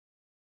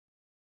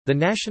The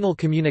National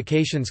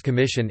Communications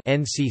Commission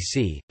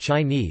 (NCC),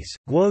 Chinese: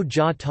 Guo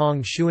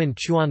Tong Xuan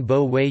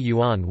Chuanbo Wei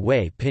Yuan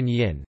Wei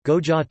Pinyin: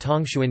 Guojia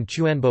Tongshuan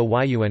Chuanbo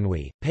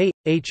Weiyuanwei, Pei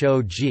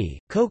Hog,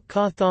 Kok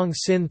Ka Thong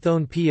Sin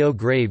Thon Po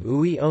Grave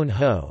Ui On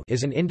Ho,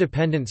 is an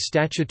independent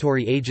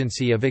statutory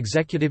agency of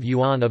Executive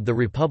Yuan of the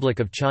Republic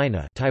of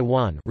China,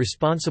 Taiwan,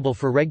 responsible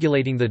for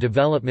regulating the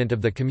development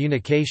of the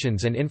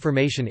communications and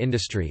information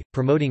industry,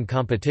 promoting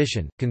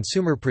competition,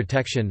 consumer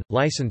protection,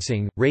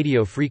 licensing,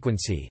 radio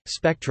frequency,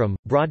 spectrum,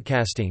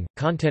 broadcasting,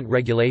 content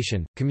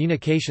regulation,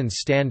 communications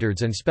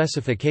standards and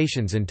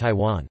specifications in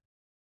Taiwan.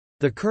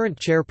 The current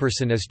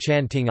chairperson is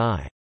Chan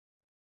Ting-ai.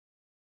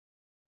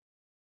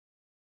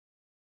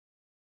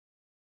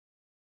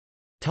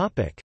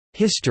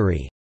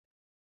 History.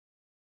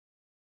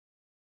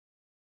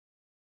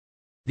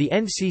 The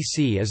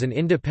NCC is an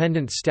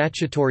independent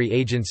statutory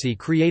agency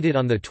created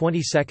on the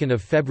 22nd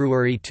of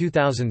February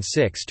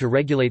 2006 to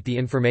regulate the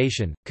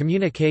information,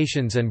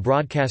 communications and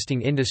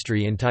broadcasting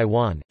industry in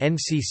Taiwan.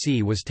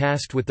 NCC was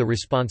tasked with the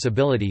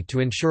responsibility to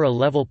ensure a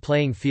level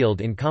playing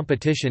field in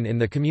competition in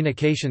the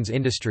communications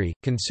industry,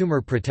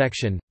 consumer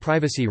protection,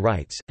 privacy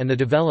rights, and the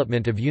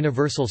development of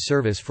universal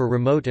service for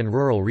remote and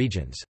rural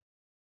regions.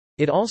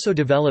 It also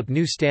developed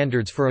new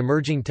standards for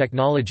emerging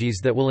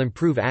technologies that will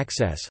improve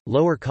access,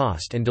 lower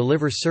cost and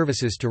deliver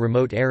services to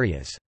remote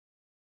areas.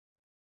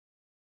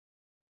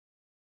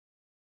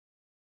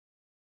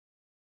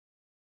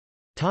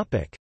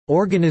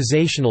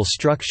 Organizational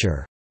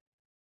structure.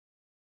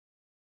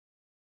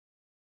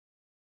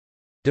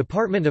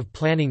 Department of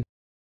Planning,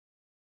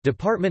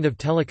 Department of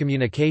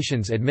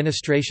Telecommunications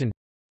Administration,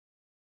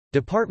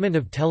 Department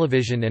of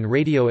Television and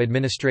Radio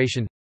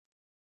Administration,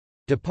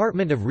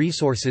 Department of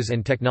Resources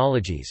and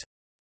Technologies,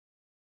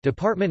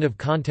 Department of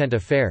Content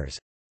Affairs,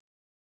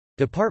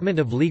 Department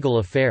of Legal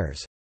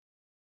Affairs,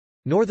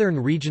 Northern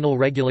Regional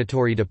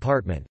Regulatory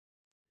Department,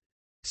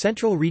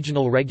 Central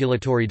Regional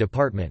Regulatory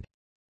Department,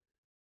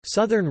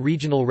 Southern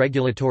Regional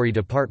Regulatory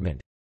Department,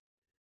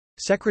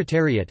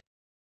 Secretariat,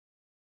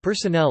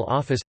 Personnel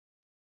Office,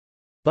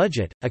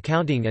 Budget,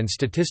 Accounting and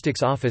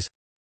Statistics Office,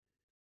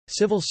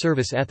 Civil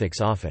Service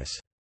Ethics Office.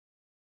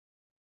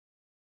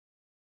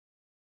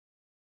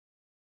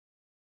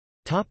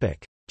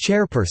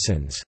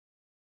 Chairpersons.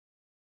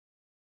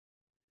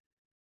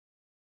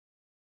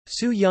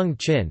 Su Young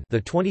Chin,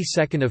 the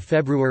 22nd of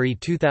February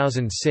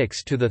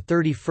 2006 to the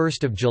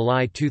 31st of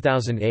July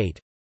 2008.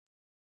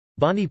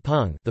 Bonnie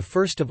Peng, the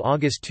 1st of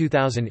August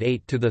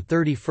 2008 to the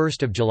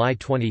 31st of July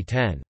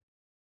 2010.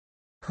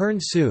 Hearn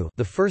Su,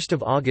 the 1st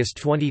of August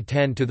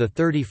 2010 to the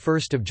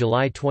 31st of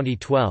July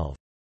 2012.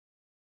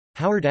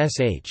 Howard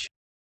S.H.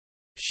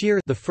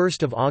 Shear, the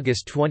 1st of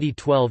August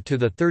 2012 to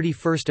the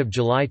 31st of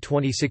July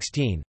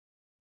 2016.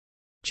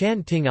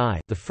 Chan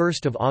Ting-ai, the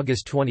 1st of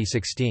August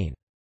 2016.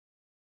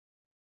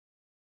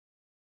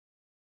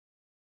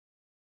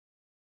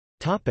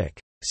 Topic.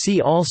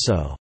 See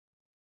also: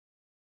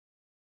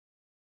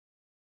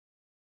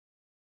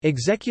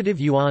 Executive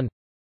Yuan,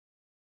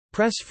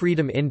 Press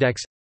Freedom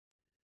Index,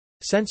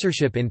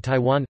 Censorship in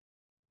Taiwan,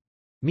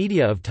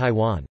 Media of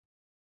Taiwan.